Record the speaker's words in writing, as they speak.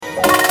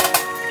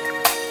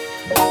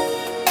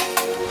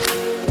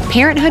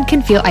Parenthood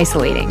can feel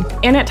isolating.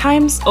 And at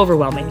times,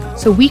 overwhelming.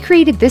 So we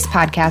created this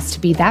podcast to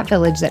be that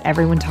village that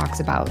everyone talks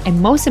about. And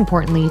most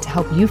importantly, to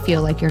help you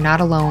feel like you're not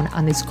alone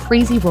on this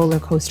crazy roller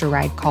coaster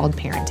ride called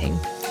parenting.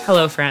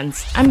 Hello,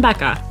 friends. I'm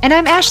Becca. And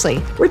I'm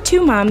Ashley. We're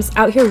two moms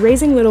out here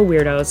raising little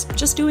weirdos,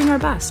 just doing our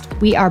best.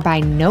 We are by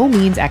no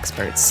means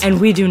experts.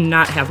 And we do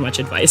not have much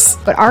advice.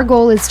 But our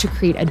goal is to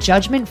create a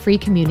judgment-free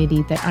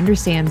community that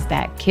understands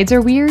that kids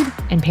are weird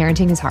and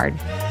parenting is hard.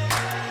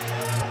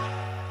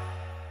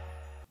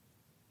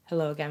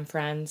 Hello again,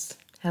 friends.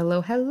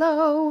 Hello,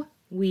 hello.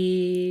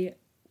 We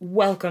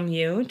welcome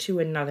you to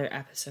another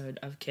episode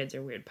of Kids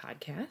Are Weird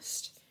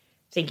podcast.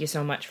 Thank you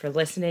so much for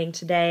listening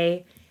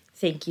today.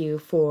 Thank you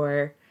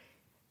for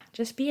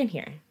just being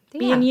here.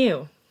 Being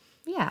you.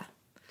 Yeah.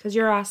 Because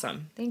you're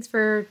awesome. Thanks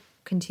for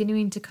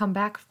continuing to come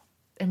back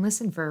and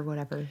listen for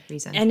whatever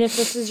reason. And if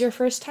this is your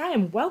first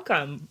time,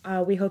 welcome.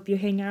 We hope you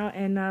hang out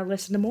and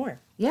listen to more.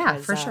 Yeah,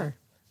 for sure.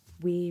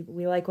 We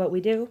like what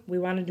we do. We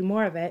want to do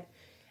more of it.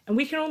 And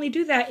we can only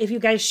do that if you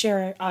guys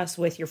share us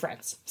with your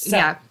friends.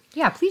 So,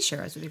 yeah, please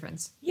share us with your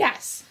friends.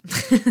 Yes.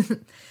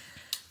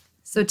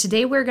 So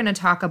today we're going to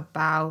talk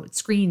about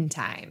screen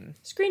time.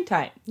 Screen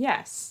time,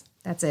 yes.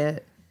 That's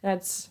it.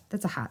 That's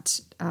a hot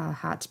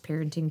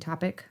parenting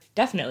topic.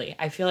 Definitely.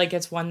 I feel like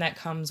it's one that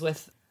comes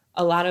with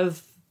a lot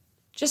of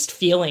just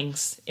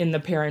feelings in the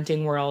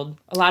parenting world.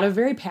 A lot of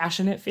very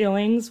passionate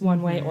feelings,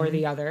 one way or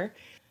the other.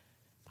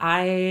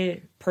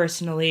 I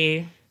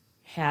personally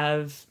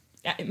have...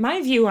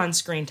 My view on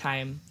screen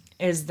time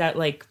is that,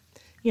 like,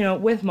 you know,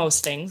 with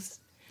most things,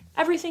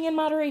 everything in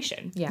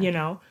moderation. Yeah. You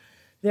know,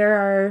 there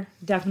are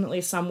definitely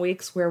some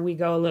weeks where we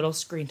go a little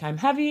screen time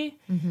heavy.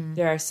 Mm-hmm.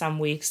 There are some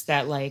weeks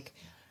that, like,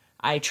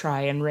 I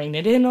try and rein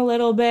it in a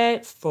little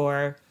bit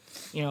for,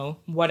 you know,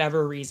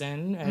 whatever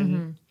reason.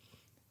 And,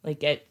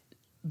 like,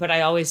 but I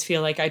always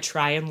feel like I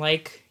try and,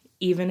 like,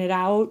 even it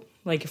out.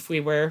 Like, if we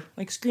were,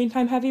 like, screen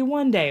time heavy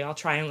one day, I'll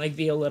try and, like,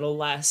 be a little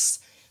less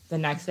the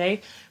next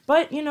day.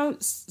 But, you know,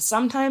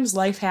 sometimes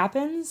life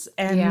happens,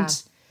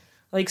 and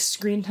like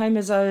screen time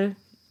is a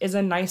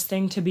nice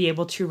thing to be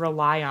able to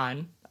rely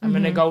on. I'm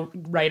going to go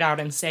right out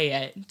and say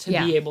it, to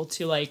be able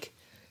to, like,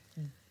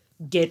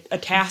 get a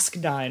task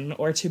done,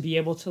 or to be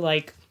able to,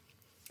 like,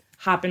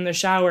 hop in the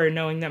shower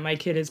knowing that my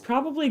kid is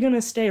probably going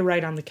to stay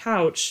right on the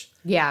couch.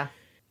 Yeah.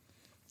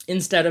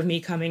 Instead of me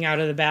coming out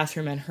of the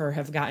bathroom and her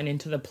have gotten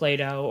into the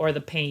Play-Doh or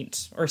the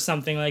paint or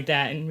something like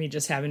that, and me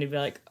just having to be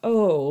like,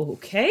 oh,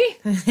 okay.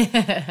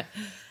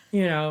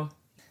 You know,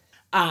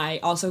 I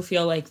also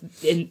feel like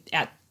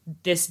at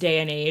this day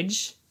and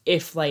age,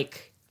 if,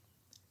 like,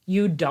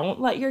 you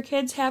don't let your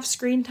kids have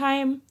screen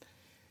time,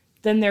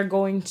 then they're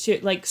going to,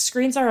 like,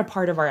 screens are a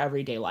part of our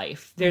everyday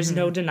life. There's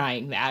no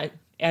denying that.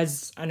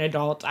 As an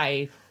adult,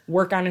 I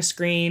work on a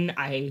screen.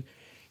 I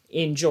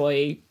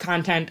enjoy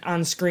content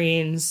on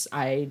screens.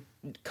 I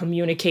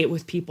communicate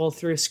with people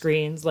through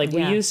screens. Like,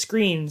 we use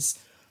screens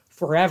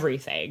for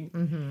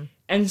everything.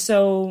 And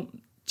so,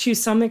 to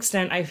some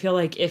extent, I feel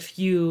like if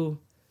you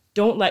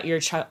don't let your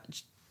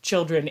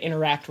children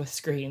interact with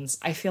screens,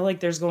 I feel like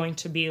there's going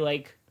to be,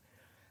 like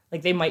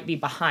they might be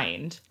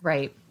behind.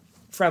 Right.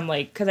 From,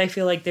 like, because I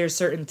feel like there's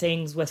certain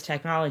things with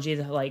technology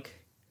that, like,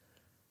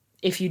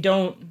 if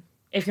you're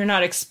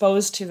not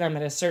exposed to them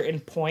at a certain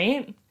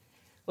point,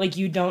 like,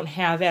 you don't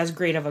have as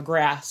great of a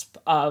grasp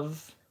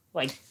of,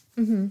 like,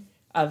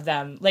 of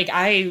them. Like,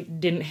 I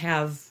didn't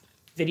have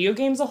video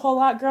games a whole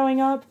lot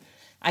growing up.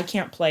 I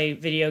can't play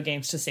video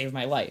games to save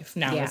my life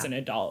now as an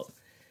adult.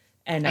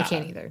 And I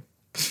can't either.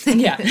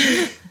 Yeah.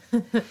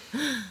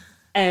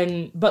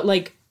 But,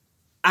 like,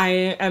 I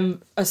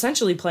am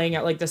essentially playing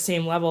at, like, the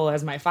same level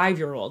as my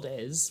 5-year-old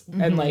is.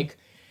 And, like,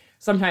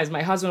 sometimes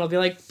my husband will be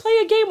like, play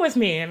a game with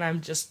me. And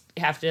I'm just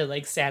have to,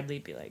 like, sadly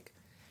be like,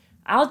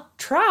 I'll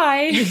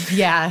try.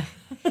 Yeah.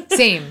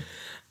 Same.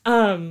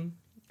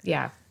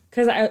 Yeah.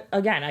 Because,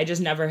 I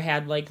just never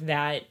had, like,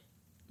 that,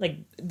 like,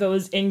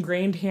 those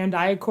ingrained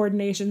hand-eye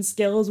coordination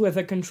skills with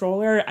a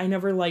controller. I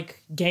never,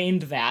 like,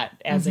 gained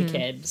that as a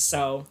kid,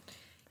 so...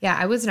 Yeah,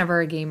 I was never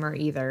a gamer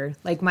either.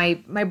 Like, my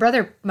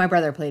brother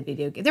played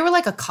video games. There were,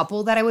 like, a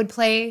couple that I would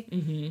play.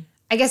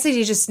 I guess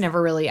I just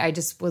never really... I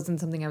just wasn't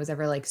something I was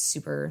ever, like,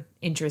 super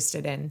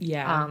interested in.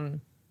 Yeah.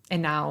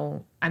 And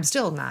now I'm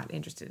still not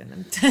interested in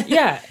them.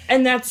 Yeah,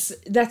 and that's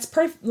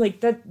perfect. Like,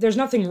 that, there's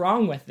nothing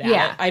wrong with that.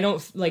 Yeah. I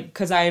don't, like,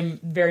 because I'm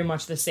very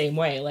much the same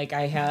way. Like,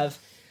 I have,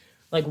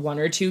 like, 1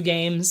 or 2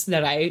 games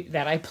that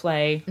I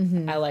play.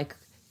 I like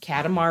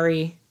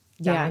Katamari,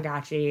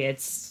 Tamagotchi.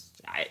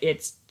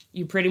 It's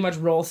you pretty much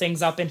roll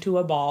things up into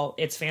a ball.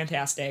 It's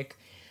fantastic.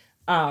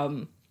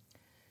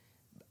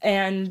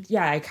 And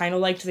yeah, I kind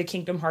of liked the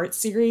Kingdom Hearts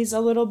series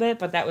a little bit,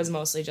 but that was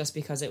mostly just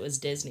because it was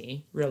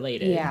Disney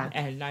related. Yeah.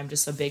 And I'm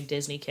just a big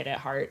Disney kid at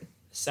heart.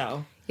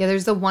 So yeah,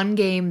 there's the one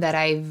game that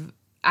I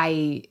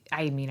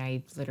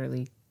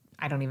literally,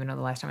 I don't even know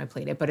the last time I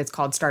played it, but it's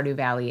called Stardew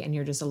Valley, and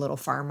you're just a little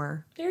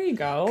farmer. There you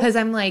go. Because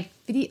I'm like,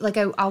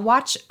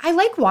 I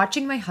like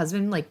watching my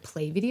husband, like,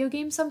 play video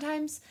games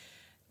sometimes,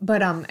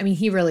 but I mean,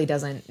 he really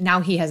doesn't.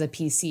 Now he has a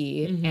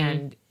PC,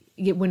 and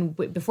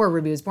before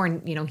Ruby was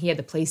born, you know, he had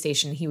the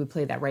PlayStation. He would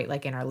play that right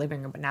like in our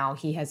living room. But now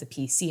he has a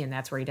PC, and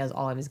that's where he does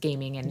all of his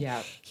gaming. And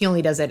he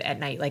only does it at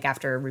night, like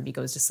after Ruby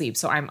goes to sleep.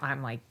 So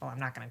I'm like, well, I'm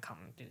not going to come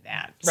do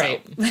that.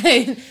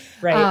 Right.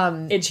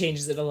 Right. It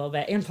changes it a little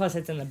bit, and plus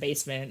it's in the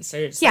basement, so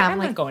it's I'm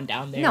not going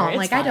down there. No, I'm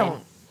like,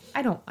 fine.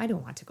 I don't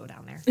want to go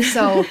down there.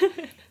 So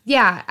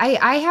yeah,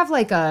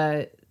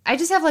 I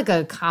just have like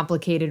a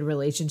complicated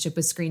relationship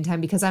with screen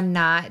time because I'm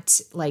not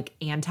like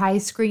anti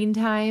screen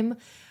time.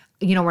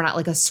 You know, we're not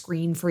like a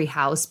screen free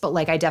house, but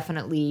like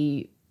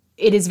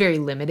it is very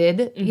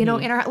limited, you know,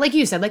 in our, like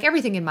you said, like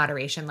everything in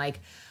moderation. Like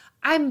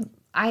I'm,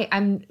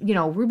 you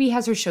know, Ruby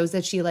has her shows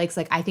that she likes.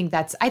 Like, I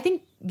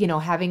think, you know,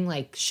 having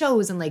like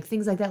shows and like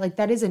things like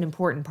that is an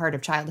important part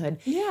of childhood.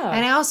 Yeah.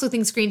 And I also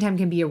think screen time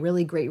can be a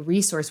really great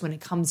resource when it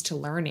comes to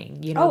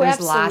learning. You know,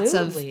 there's lots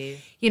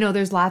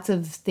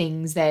of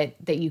things that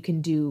you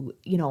can do,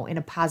 you know, in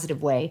a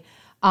positive way.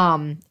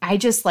 I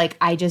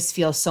just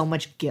feel so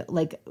much guilt.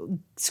 Like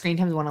screen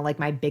time is one of like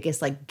my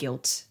biggest like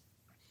guilt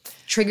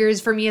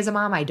triggers for me as a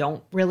mom. I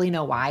don't really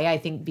know why. I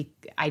think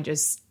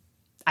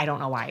I don't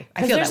know why.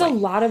 I feel there's a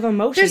lot of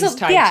emotions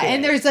tied to it. Yeah,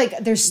 and there's like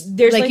you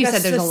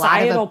said, there's a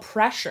lot of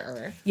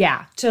pressure.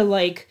 Yeah. To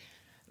like,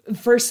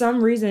 for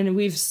some reason,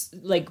 we've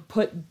like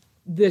put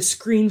the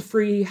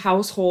screen-free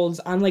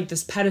households on like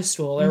this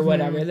pedestal or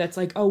whatever. That's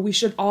like, oh, we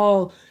should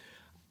all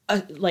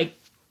like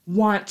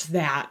want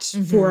that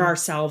for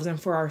ourselves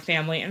and for our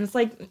family. And it's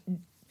like,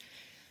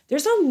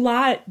 there's a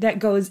lot that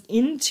goes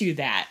into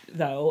that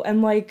though.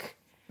 And like,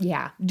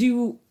 yeah.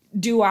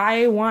 Do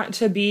I want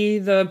to be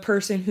the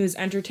person who's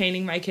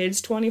entertaining my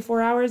kids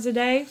 24 hours a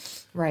day?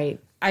 Right.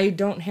 I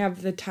don't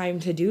have the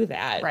time to do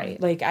that. Right.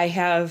 Like I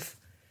have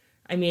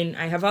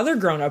other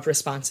grown-up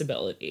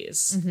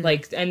responsibilities.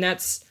 Like, and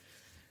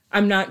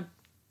I'm not,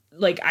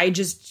 like, I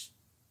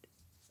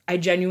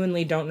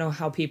genuinely don't know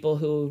how people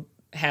who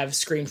have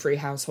screen-free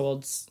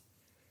households,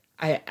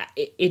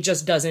 it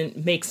just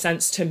doesn't make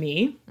sense to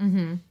me.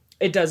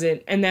 It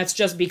doesn't, and that's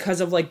just because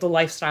of like the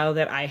lifestyle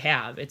that I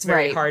have. It's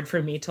very hard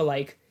for me to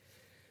like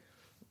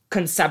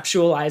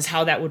conceptualize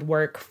how that would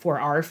work for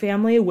our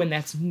family when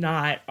that's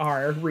not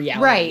our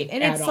reality. Right.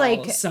 And it's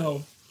like,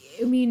 so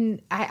I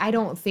mean, I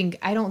don't think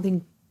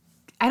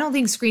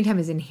screen time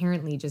is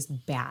inherently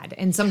just bad.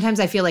 And sometimes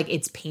I feel like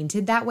it's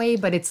painted that way,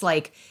 but it's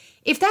like,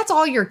 if that's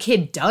all your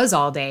kid does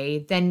all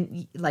day,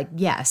 then like,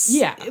 yes.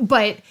 Yeah.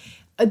 But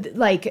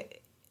like,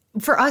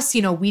 for us,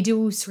 you know, we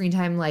do screen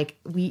time, like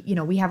we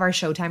have our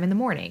showtime in the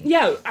morning.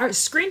 Yeah, our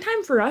screen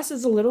time for us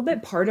is a little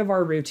bit part of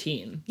our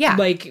routine. Yeah.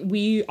 Like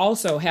we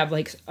also have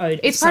like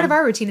it's part of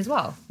our routine as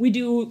well. We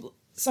do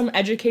some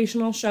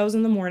educational shows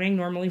in the morning,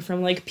 normally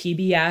from like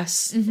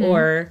PBS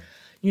or,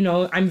 you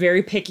know, I'm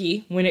very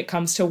picky when it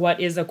comes to what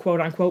is a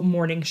quote unquote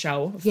morning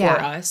show for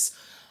us.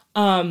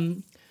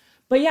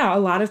 But yeah, a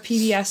lot of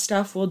PBS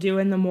stuff we'll do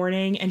in the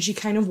morning, and she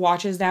kind of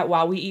watches that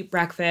while we eat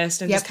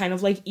breakfast and just kind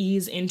of like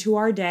ease into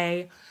our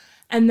day.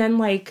 And then,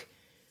 like,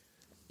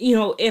 you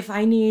know, if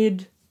I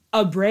need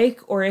a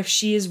break or if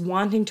she's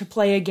wanting to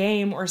play a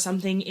game or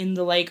something in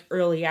the, like,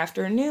 early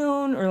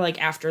afternoon or,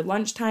 like, after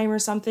lunchtime or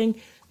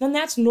something, then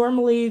that's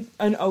normally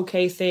an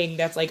okay thing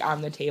that's, like,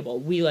 on the table.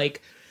 We,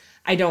 like,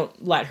 I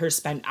don't let her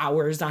spend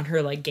hours on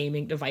her, like,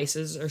 gaming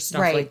devices or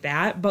stuff like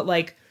that. But,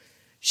 like,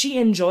 she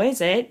enjoys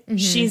it.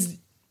 She's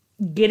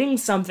getting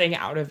something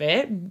out of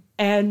it.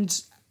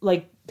 And,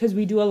 like, because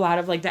we do a lot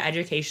of, like, the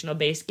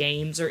educational-based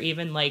games or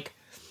even, like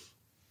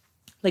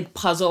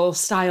puzzle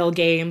style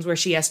games where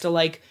she has to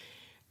like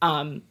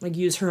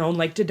use her own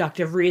like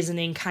deductive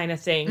reasoning kind of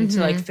thing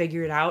to like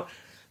figure it out.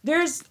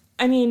 There's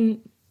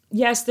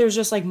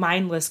just like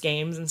mindless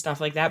games and stuff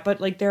like that, but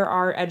like there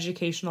are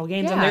educational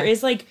games and there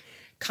is like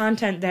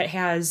content that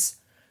has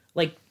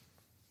like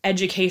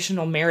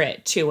educational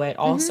merit to it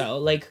also.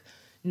 Like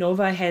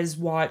Nova has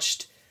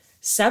watched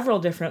several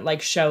different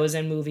like shows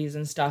and movies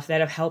and stuff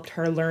that have helped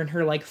her learn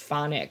her like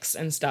phonics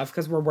and stuff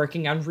because we're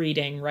working on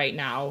reading right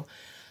now.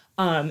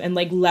 And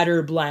like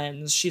letter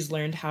blends. She's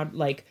learned how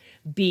like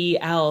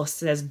BL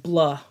says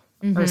blah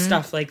or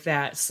stuff like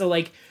that. So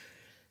like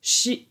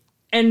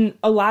and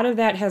a lot of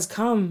that has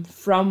come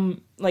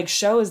from like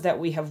shows that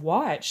we have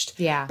watched.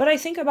 Yeah. But I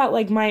think about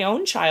like my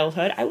own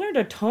childhood. I learned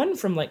a ton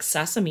from like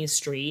Sesame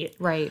Street.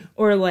 Right.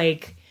 Or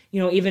like,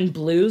 you know, even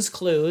Blue's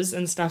Clues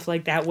and stuff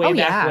like that way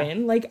back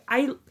when. Like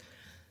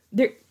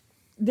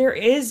there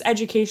is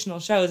educational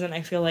shows, and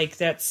I feel like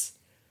that's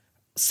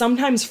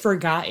sometimes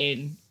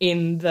forgotten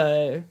in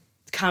the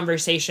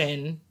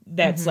conversation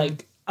that's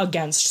like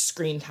against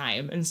screen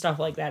time and stuff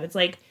like that. It's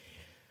like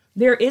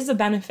there is a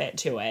benefit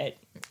to it.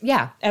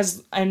 Yeah.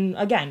 And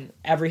again,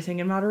 everything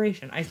in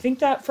moderation. I think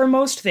that for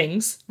most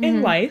things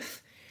in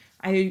life,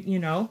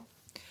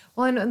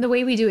 well, and the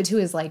way we do it too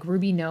is like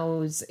Ruby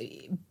knows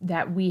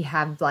that we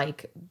have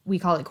like, we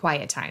call it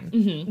quiet time,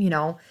 you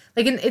know,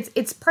 like, and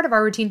it's part of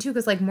our routine too.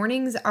 Cause like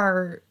mornings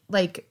are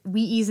like,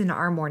 we ease into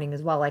our morning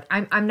as well. Like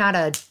I'm not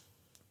a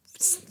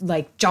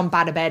like jump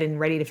out of bed and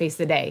ready to face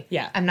the day.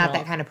 Yeah. I'm not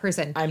that kind of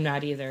person. I'm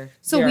not either.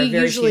 So we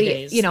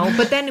usually, you know,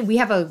 but then we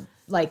have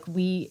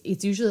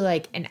it's usually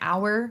like an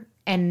hour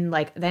and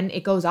like then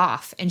it goes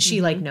off and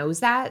she like knows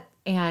that.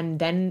 And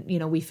then, you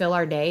know, we fill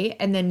our day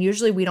and then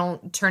usually we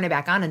don't turn it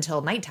back on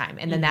until nighttime.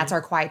 And then that's our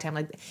quiet time.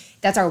 Like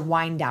that's our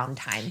wind down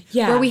time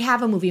where we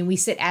have a movie and we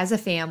sit as a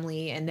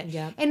family and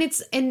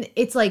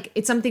it's like,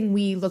 it's something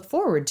we look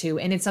forward to.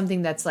 And it's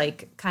something that's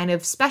like kind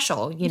of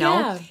special, you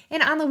know,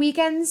 and on the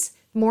weekends,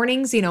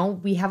 mornings, you know,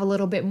 we have a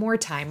little bit more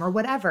time or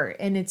whatever.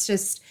 And it's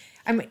just,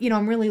 I'm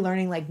really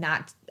learning like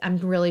I'm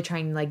really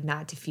trying like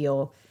not to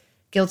feel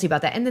guilty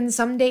about that. And then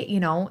someday, you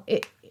know,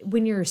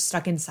 when you're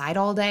stuck inside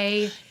all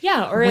day,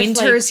 or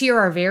winters here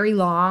are very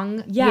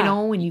long, you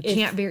know, and you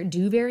can't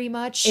do very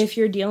much. If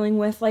you're dealing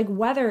with like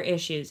weather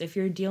issues, if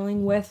you're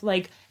dealing with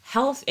like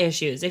health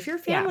issues, if your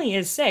family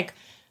is sick,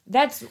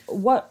 that's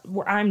what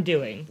I'm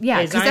doing.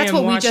 Yeah, because that's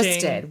what we just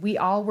did. We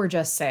all were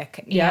just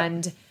sick.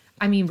 And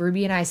I mean,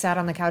 Ruby and I sat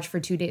on the couch for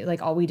 2 days.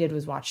 Like all we did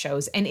was watch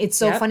shows. And it's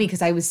so funny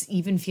because I was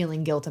even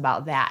feeling guilt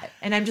about that.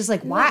 And I'm just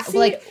like, why?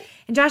 Like,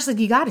 and Josh's like,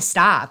 you got to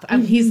stop.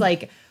 He's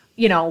like,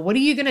 you know, what are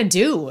you going to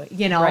do?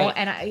 You know? Right.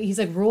 And he's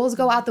like, rules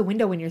go out the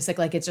window when you're sick.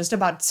 Like, it's just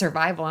about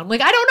survival. I'm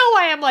like, I don't know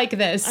why I'm like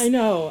this. I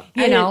know.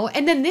 You know?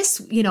 And then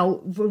this, you know,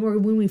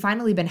 when we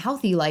finally been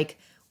healthy, like,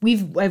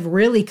 I've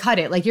really cut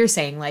it. Like you're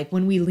saying, like,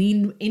 when we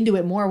leaned into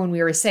it more when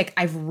we were sick,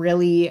 I've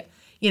really,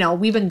 you know,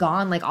 we've been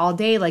gone, like, all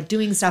day, like,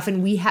 doing stuff.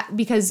 And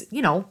because,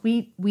 you know,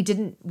 we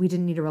didn't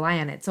need to rely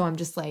on it. So I'm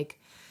just like.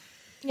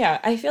 Yeah,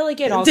 I feel like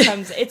it all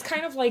comes, it's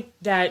kind of like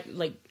that,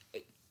 like,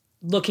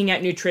 looking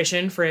at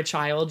nutrition for a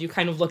child, you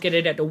kind of look at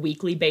it at a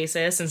weekly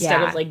basis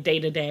instead of like day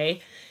to day.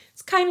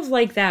 It's kind of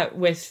like that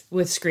with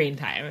screen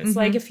time. It's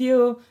like if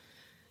you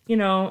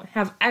know,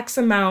 have X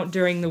amount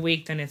during the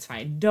week, then it's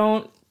fine.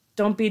 Don't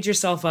beat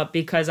yourself up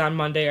because on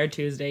Monday or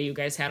Tuesday you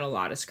guys had a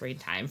lot of screen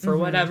time for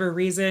whatever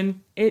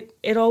reason.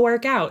 It'll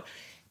work out.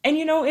 And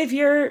you know, if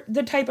you're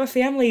the type of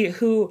family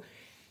who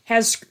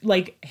has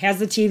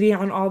the TV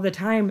on all the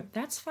time,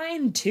 that's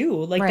fine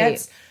too. Like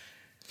that's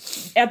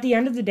at the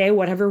end of the day,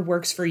 whatever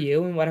works for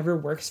you and whatever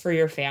works for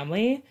your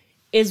family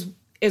is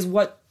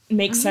what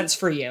makes sense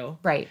for you.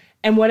 Right.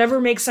 And whatever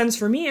makes sense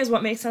for me is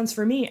what makes sense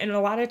for me. And a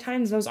lot of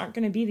times those aren't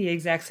going to be the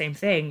exact same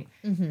thing.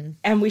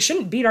 And we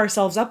shouldn't beat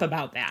ourselves up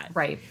about that.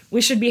 Right.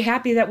 We should be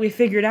happy that we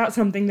figured out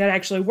something that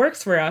actually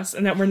works for us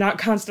and that we're not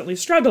constantly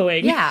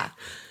struggling. Yeah.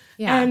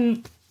 Yeah.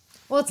 And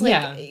well, it's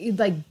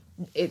like,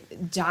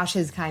 Josh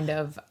is kind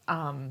of,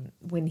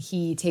 when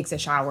he takes a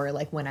shower,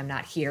 like when I'm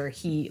not here,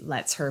 he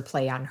lets her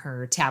play on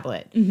her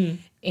tablet.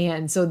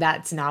 And so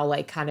that's now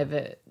like kind of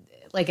an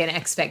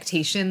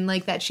expectation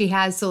like that she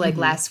has. So like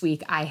last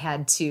week I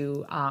had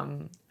to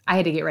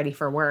get ready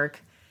for work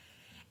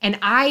and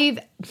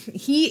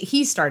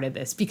he started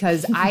this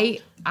because I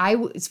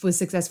was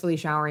successfully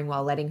showering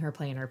while letting her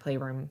play in her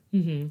playroom.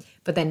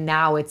 But then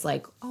now it's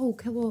like, oh,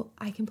 okay, well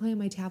I can play on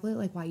my tablet.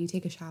 Like while you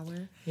take a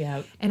shower.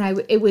 Yeah. And I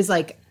was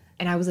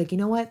like, you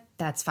know what?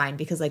 That's fine.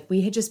 Because like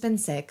we had just been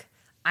sick.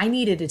 I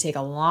needed to take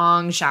a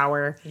long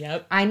shower.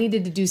 Yep. I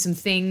needed to do some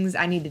things.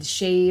 I needed to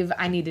shave.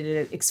 I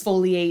needed to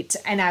exfoliate.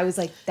 And I was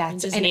like,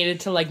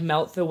 needed to like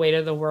melt the weight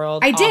of the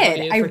world. I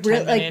did. I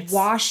really like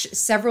wash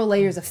several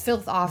layers of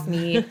filth off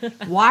me,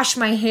 wash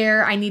my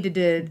hair. I needed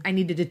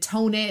to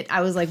tone it.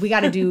 I was like, we got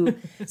to do.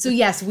 So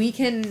yes, we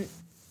can,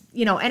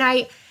 you know, and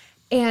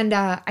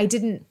I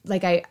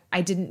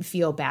didn't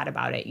feel bad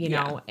about it, you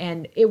know,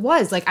 and it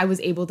was like, I was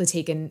able to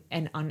take an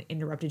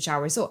uninterrupted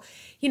shower. So,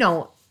 you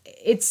know,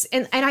 it's,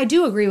 and I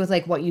do agree with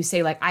like what you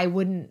say, like, I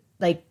wouldn't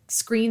like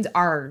screens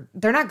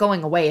they're not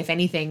going away. If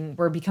anything,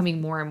 we're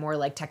becoming more and more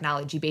like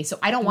technology based. So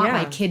I don't want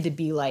my kid to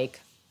be like,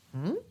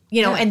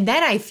 you know, and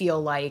then I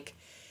feel like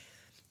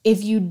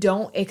if you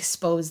don't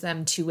expose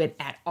them to it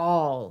at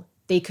all,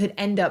 they could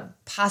end up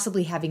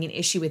possibly having an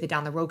issue with it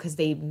down the road because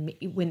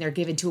when they're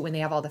given to it, when they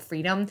have all the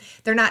freedom,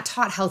 they're not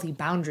taught healthy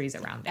boundaries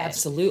around it.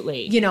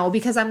 Absolutely. You know,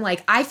 because I'm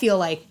like, I feel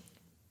like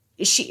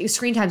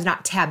screen time's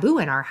not taboo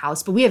in our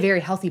house, but we have very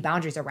healthy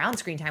boundaries around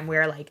screen time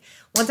where like,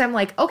 once I'm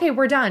like, okay,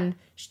 we're done.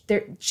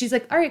 She's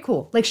like, all right,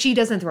 cool. Like she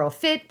doesn't throw a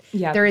fit.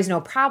 Yep. There is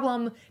no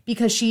problem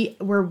because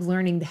we're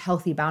learning the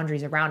healthy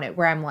boundaries around it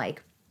where I'm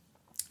like,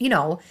 you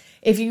know,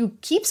 if you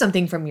keep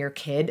something from your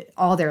kid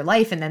all their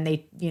life and then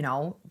they, you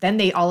know, then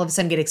they all of a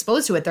sudden get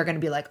exposed to it, they're going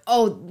to be like,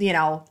 oh, you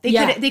know,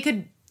 they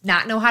could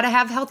not know how to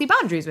have healthy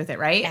boundaries with it,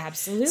 right?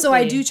 Absolutely. So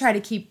I do try to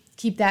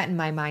keep that in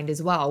my mind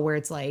as well, where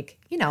it's like,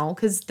 you know,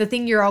 because the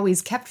thing you're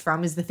always kept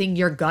from is the thing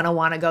you're going to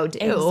want to go do.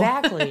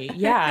 Exactly.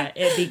 Yeah.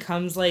 It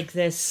becomes like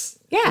this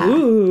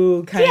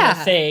ooh kind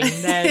of thing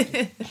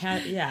that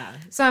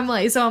So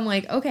I'm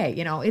like, okay,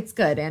 you know, it's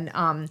good. And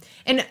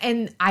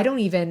I don't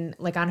even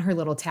like on her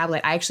little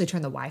tablet, I actually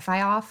turn the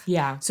Wi-Fi off.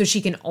 Yeah. So she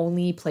can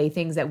only play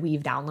things that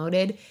we've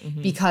downloaded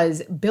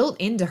because built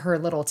into her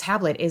little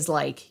tablet is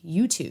like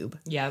YouTube.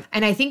 Yeah.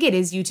 And I think it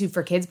is YouTube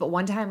for kids, but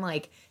one time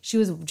like she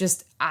was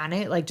just on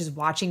it, like just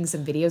watching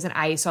some videos and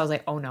I was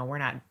like, oh no,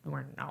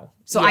 no.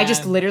 So I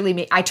just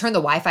literally I turned the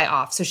Wi-Fi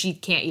off so she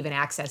can't even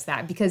access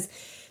that because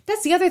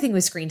that's the other thing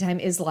with screen time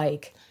is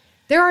like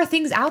there are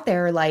things out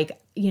there like,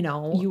 you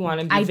know, you want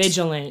to be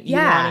vigilant. You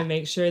yeah. want to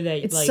make sure that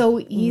it's like, so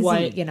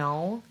easy, you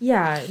know?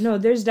 Yeah, no,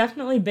 there's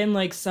definitely been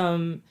like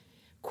some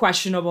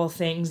questionable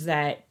things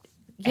that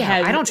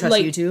I don't trust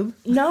like, YouTube.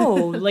 No,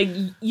 like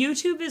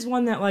YouTube is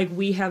one that like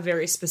we have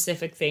very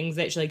specific things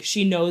that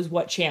she knows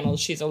what channels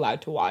she's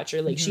allowed to watch,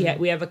 or like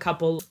we have a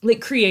couple like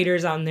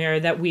creators on there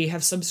that we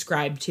have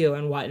subscribed to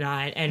and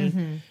whatnot,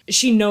 and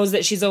she knows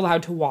that she's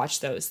allowed to watch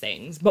those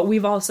things. But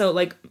we've also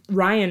like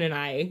Ryan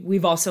and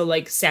we've also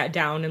like sat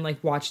down and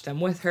like watched them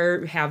with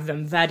her, have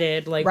them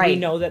vetted. Like we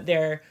know that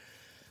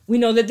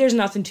there's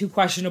nothing too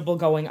questionable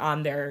going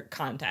on their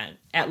content,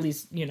 at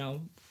least, you know,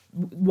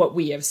 what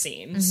we have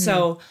seen.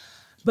 So,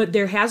 but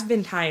there has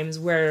been times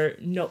where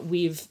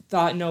we've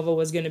thought Nova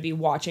was going to be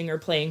watching or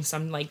playing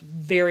some like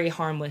very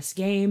harmless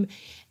game,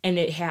 and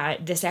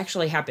this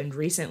actually happened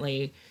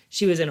recently.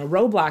 She was in a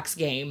Roblox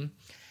game,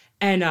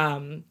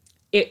 and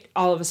it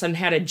all of a sudden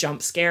had a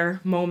jump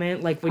scare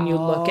moment, like when you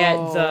look at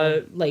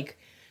the like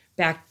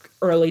back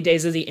early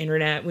days of the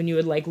internet, when you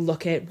would like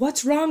look at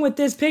what's wrong with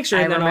this picture,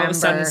 and then all of a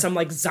sudden some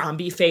like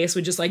zombie face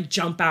would just like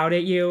jump out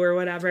at you or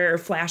whatever, or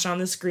flash on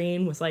the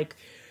screen with like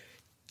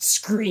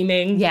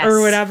screaming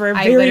or whatever,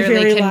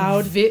 very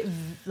loud.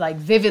 Like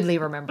vividly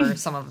remember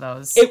some of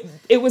those.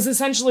 It was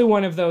essentially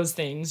one of those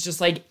things, just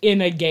like in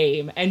a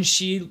game, and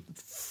she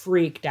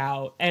freaked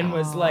out and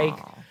was like,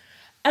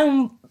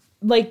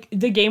 like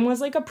the game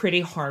was like a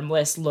pretty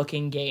harmless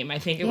looking game. I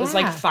think it was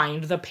like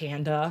Find the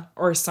Panda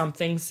or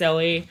something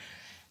silly,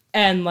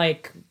 and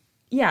like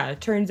it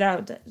turns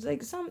out that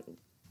like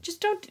just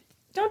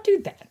don't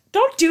do that.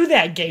 Don't do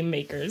that, game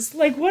makers.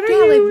 Like what are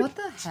you? Like what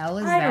the hell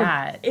is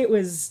that? It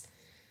was.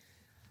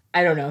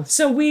 I don't know.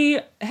 So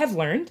we have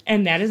learned,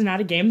 and that is not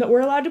a game that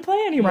we're allowed to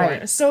play anymore.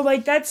 Right. So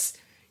like that's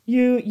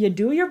you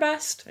do your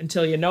best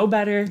until you know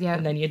better,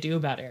 and then you do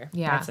better.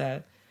 Yeah, that's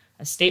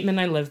a statement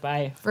I live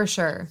by for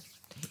sure.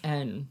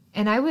 And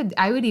I would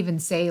even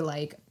say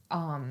like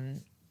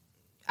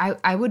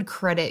I would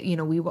credit, you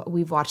know,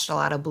 we've watched a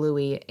lot of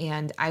Bluey,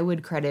 and I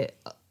would credit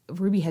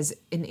Ruby has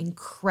an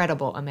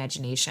incredible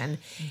imagination.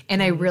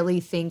 And I really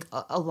think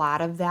a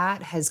lot of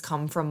that has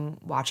come from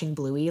watching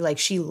Bluey. Like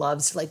she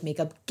loves to like make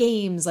up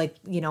games, like,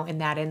 you know,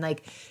 and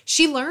like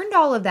she learned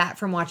all of that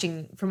from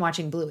watching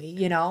Bluey,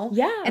 you know?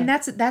 Yeah. And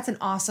that's an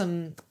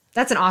awesome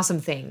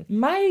thing.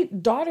 My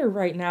daughter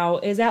right now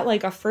is at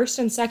like a first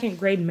and second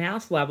grade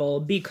math level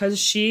because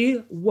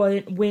she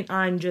went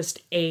on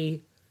just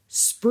a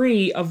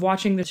spree of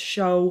watching the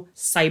show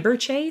Cyber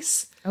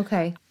Chase.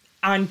 Okay.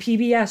 On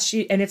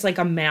PBS, and it's like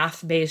a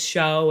math-based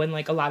show and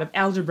like a lot of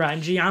algebra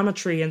and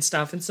geometry and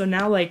stuff. And so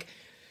now like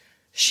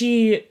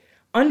she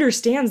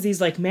understands these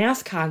like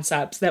math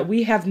concepts that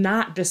we have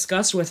not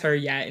discussed with her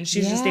yet. And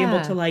she's just able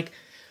to like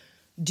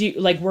do,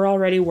 like we're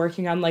already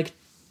working on like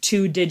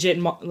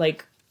 2-digit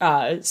like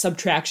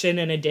subtraction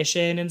and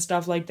addition and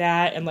stuff like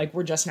that. And like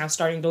we're just now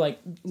starting to like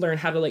learn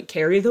how to like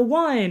carry the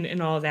one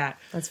and all that.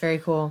 That's very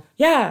cool.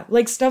 Yeah,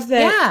 like stuff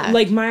that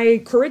like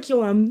my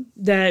curriculum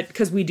that,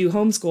 because we do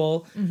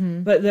homeschool,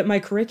 but that my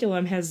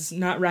curriculum has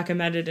not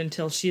recommended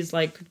until she's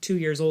like 2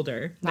 years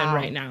older than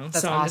right now. That's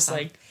so I'm awesome. just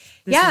like,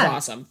 this is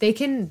awesome. They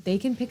can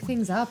pick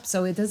things up,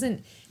 so it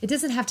doesn't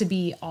have to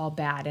be all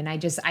bad. And I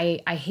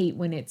hate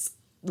when it's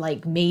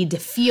like made to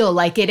feel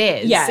like it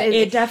is. Yeah,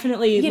 it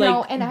definitely, you like,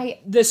 know, and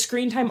the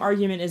screen time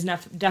argument is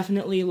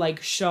definitely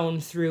like shown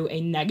through a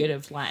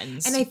negative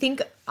lens. And I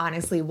think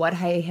honestly what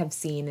I have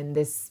seen, and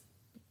this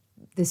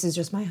is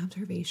just my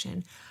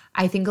observation,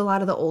 I think a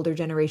lot of the older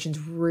generations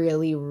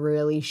really,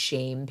 really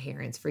shame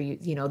parents for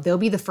you know, they'll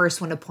be the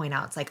first one to point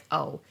out, it's like,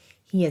 oh,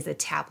 he has a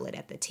tablet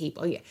at the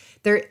table. Oh yeah.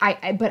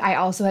 But I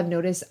also have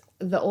noticed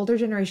the older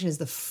generation is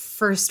the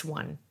first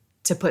one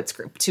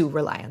to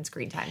rely on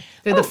screen time.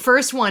 They're the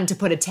first one to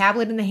put a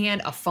tablet in the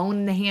hand, a phone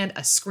in the hand,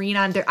 a screen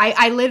on there.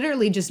 I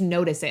literally just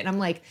notice it, and I'm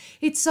like,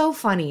 it's so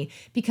funny,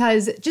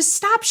 because just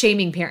stop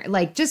shaming parents.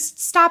 Like, just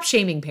stop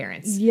shaming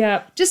parents.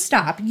 Yeah. Just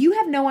stop. You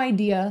have no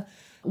idea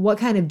what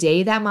kind of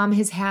day that mom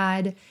has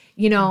had.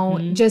 You know,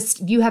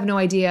 just, you have no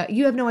idea.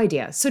 You have no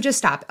idea. So just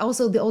stop.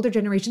 Also, the older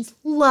generations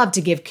love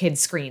to give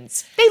kids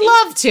screens. They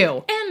love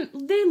to.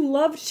 And they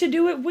loved to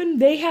do it when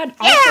they had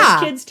us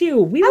as kids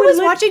too. I was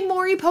watching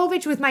Maury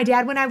Povich with my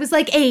dad when I was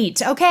like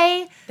 8,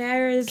 okay?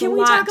 Can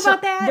we talk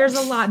about that? There's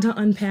a lot to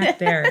unpack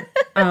there.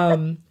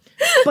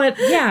 But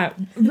yeah,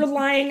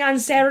 relying on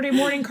Saturday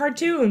morning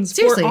cartoons.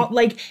 Seriously. For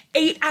like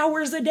 8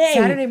 hours a day.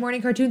 Saturday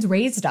morning cartoons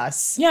raised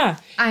us. Yeah.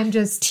 I'm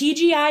just...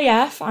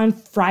 TGIF on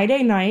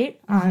Friday night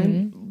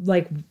on,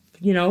 like,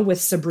 you know, with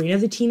Sabrina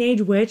the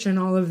Teenage Witch and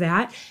all of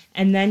that.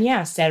 And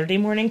then, Saturday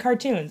morning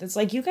cartoons. It's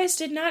like, you guys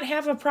did not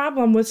have a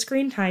problem with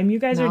screen time. You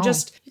guys are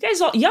just...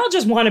 Y'all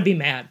just want to be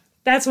mad.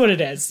 That's what it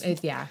is.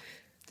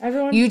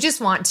 Everyone, you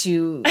just want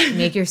to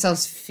make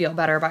yourselves feel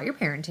better about your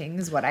parenting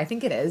is what I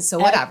think it is. So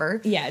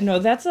whatever.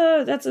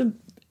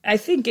 I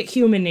think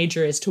human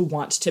nature is to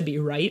want to be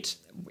right.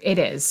 It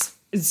is.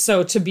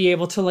 So to be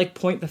able to like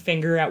point the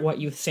finger at what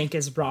you think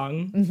is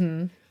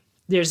wrong,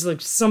 there's like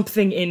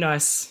something in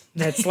us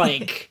that's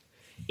like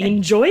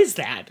enjoys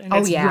that. And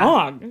it's yeah.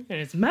 wrong. And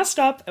it's messed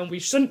up, and we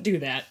shouldn't do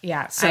that.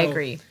 Yeah, So I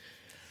agree.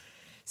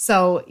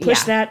 So,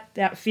 push yeah.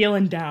 that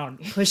feeling down.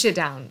 Push it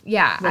down.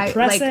 Yeah.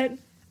 Repress it.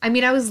 I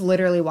mean, I was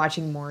literally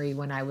watching Maury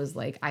when I was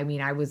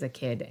I was a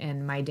kid,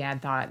 and my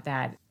dad thought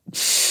that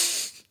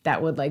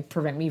that would like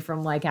prevent me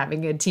from like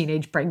having a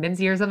teenage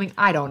pregnancy or something.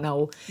 I don't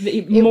know.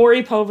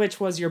 Maury Povich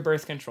was your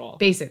birth control.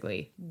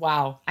 Basically.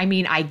 Wow. I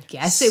mean, I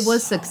guess it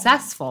was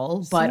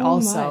successful, but So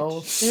also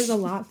much. There's a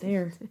lot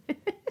there.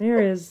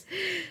 There is.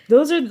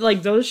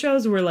 Those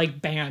shows were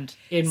like banned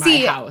in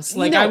my house.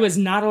 Like I was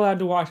not allowed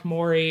to watch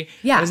Maury.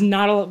 Yeah. I was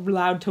not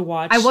allowed to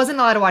watch. I wasn't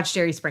allowed to watch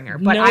Jerry Springer,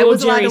 but I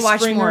was allowed to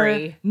watch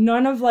Maury.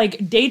 None of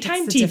like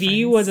daytime That's the TV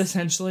difference. was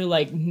essentially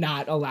like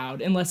not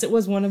allowed unless it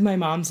was one of my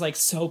mom's like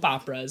soap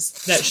operas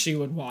that she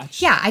would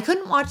watch. Yeah, I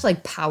couldn't watch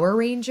like Power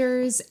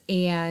Rangers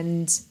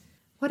and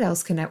what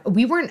else can I?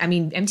 We weren't. I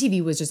mean,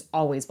 MTV was just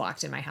always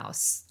blocked in my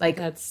house. Like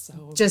That's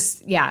so.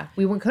 just yeah,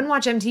 couldn't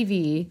watch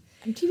MTV.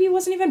 MTV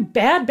wasn't even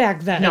bad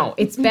back then. No,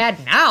 it's bad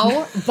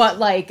now, but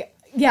like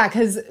yeah,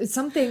 because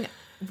something.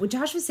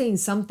 Josh was saying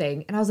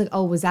something, and I was like,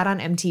 "Oh, was that on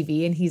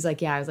MTV?" And he's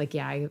like, "Yeah." I was like,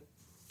 "Yeah,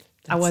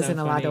 I wasn't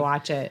allowed funny. to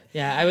watch it."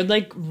 Yeah, I would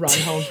like run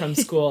home from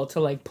school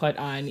to like put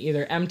on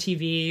either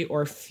MTV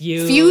or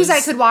Fuse. Fuse I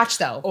could watch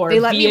though. Or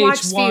they let me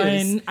watch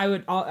VH1. Fuse. I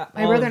would. My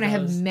brother and I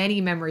have many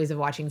memories of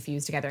watching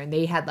Fuse together, and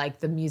they had like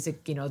the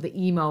music, the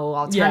emo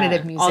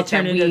alternative music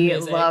that we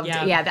loved.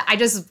 Yeah, I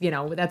just,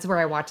 that's where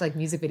I watch like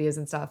music videos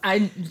and stuff.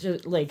 I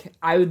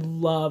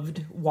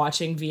loved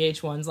watching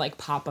VH1's like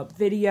pop up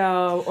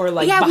video or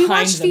like yeah, behind we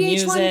watched the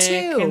VH1 music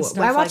too. and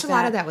stuff I watched like a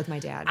lot of that with my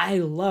dad. I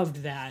loved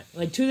that.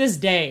 Like to this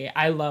day,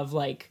 I love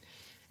like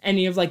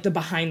any of like the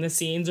behind the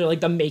scenes or like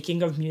the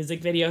making of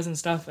music videos and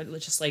stuff. It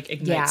just like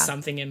ignites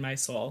something in my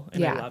soul,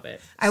 and I love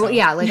it. So.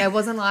 I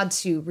wasn't allowed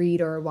to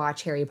read or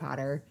watch Harry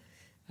Potter,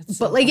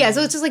 but like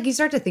so it's just like you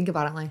start to think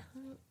about it, like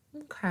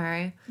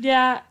okay,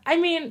 yeah. I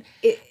mean,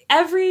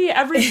 every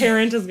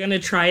parent is gonna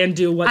try and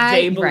do what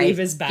they believe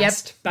is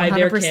best by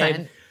their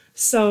kid.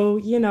 So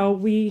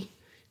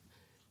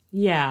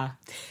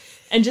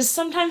and just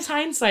sometimes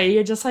hindsight,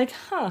 you're just like,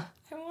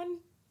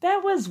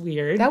 that was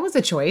weird. That was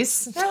a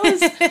choice. That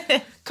was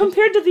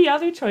compared to the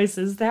other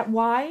choices.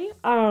 Why?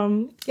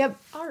 Yep.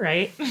 All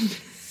right.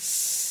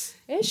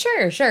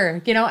 Sure.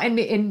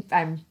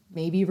 And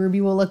maybe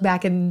Ruby will look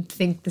back and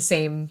think the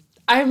same.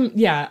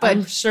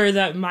 I'm sure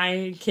that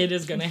my kid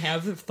is gonna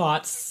have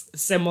thoughts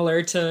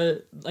similar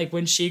to like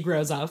when she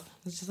grows up.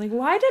 It's just like,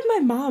 why did my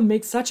mom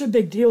make such a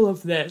big deal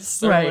of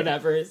this or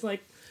whatever? It's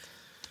like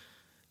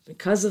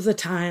because of the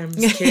times,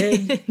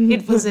 kid.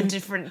 It was a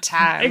different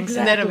time.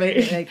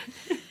 Exactly.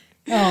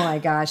 Oh my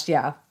gosh,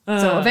 yeah.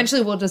 So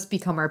eventually we'll just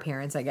become our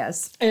parents, I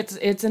guess.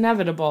 It's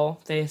inevitable,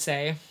 they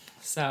say.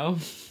 So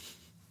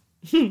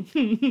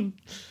no,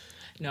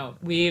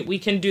 we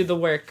can do the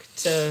work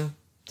to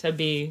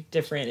be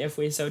different if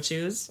we so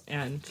choose.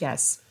 And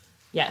yes.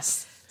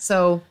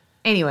 So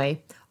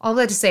anyway, all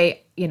that to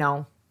say,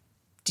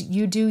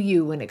 you do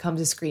you when it comes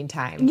to screen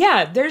time.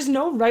 Yeah, there's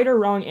no right or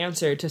wrong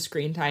answer to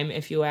screen time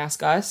if you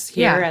ask us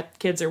here at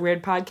Kids Are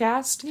Weird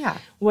Podcast. Yeah.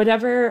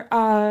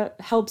 Whatever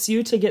helps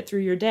you to get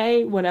through your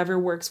day, whatever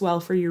works well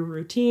for your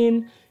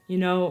routine,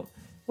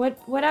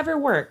 whatever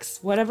works,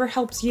 whatever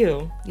helps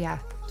you. Yeah.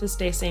 To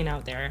stay sane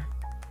out there.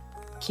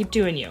 Keep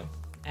doing you.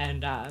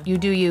 And you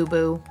do you,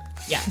 boo.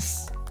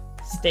 Yes.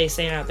 Stay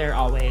sane out there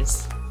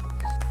always.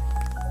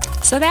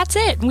 So that's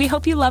it. We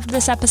hope you loved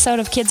this episode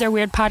of Kids Are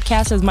Weird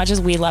Podcast as much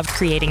as we loved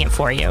creating it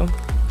for you.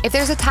 If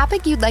there's a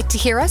topic you'd like to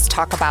hear us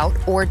talk about,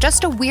 or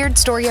just a weird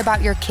story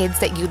about your kids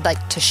that you'd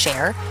like to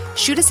share,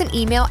 shoot us an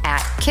email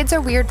at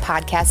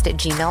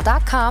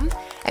kidsareweirdpodcast@gmail.com,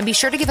 and be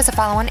sure to give us a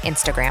follow on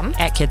Instagram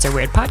at Kids Are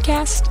Weird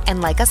Podcast,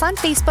 and like us on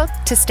Facebook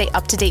to stay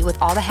up to date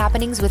with all the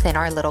happenings within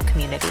our little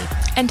community.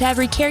 And to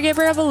every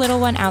caregiver of a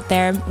little one out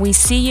there, we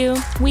see you,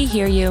 we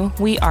hear you,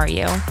 we are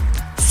you.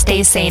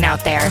 Stay sane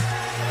out there.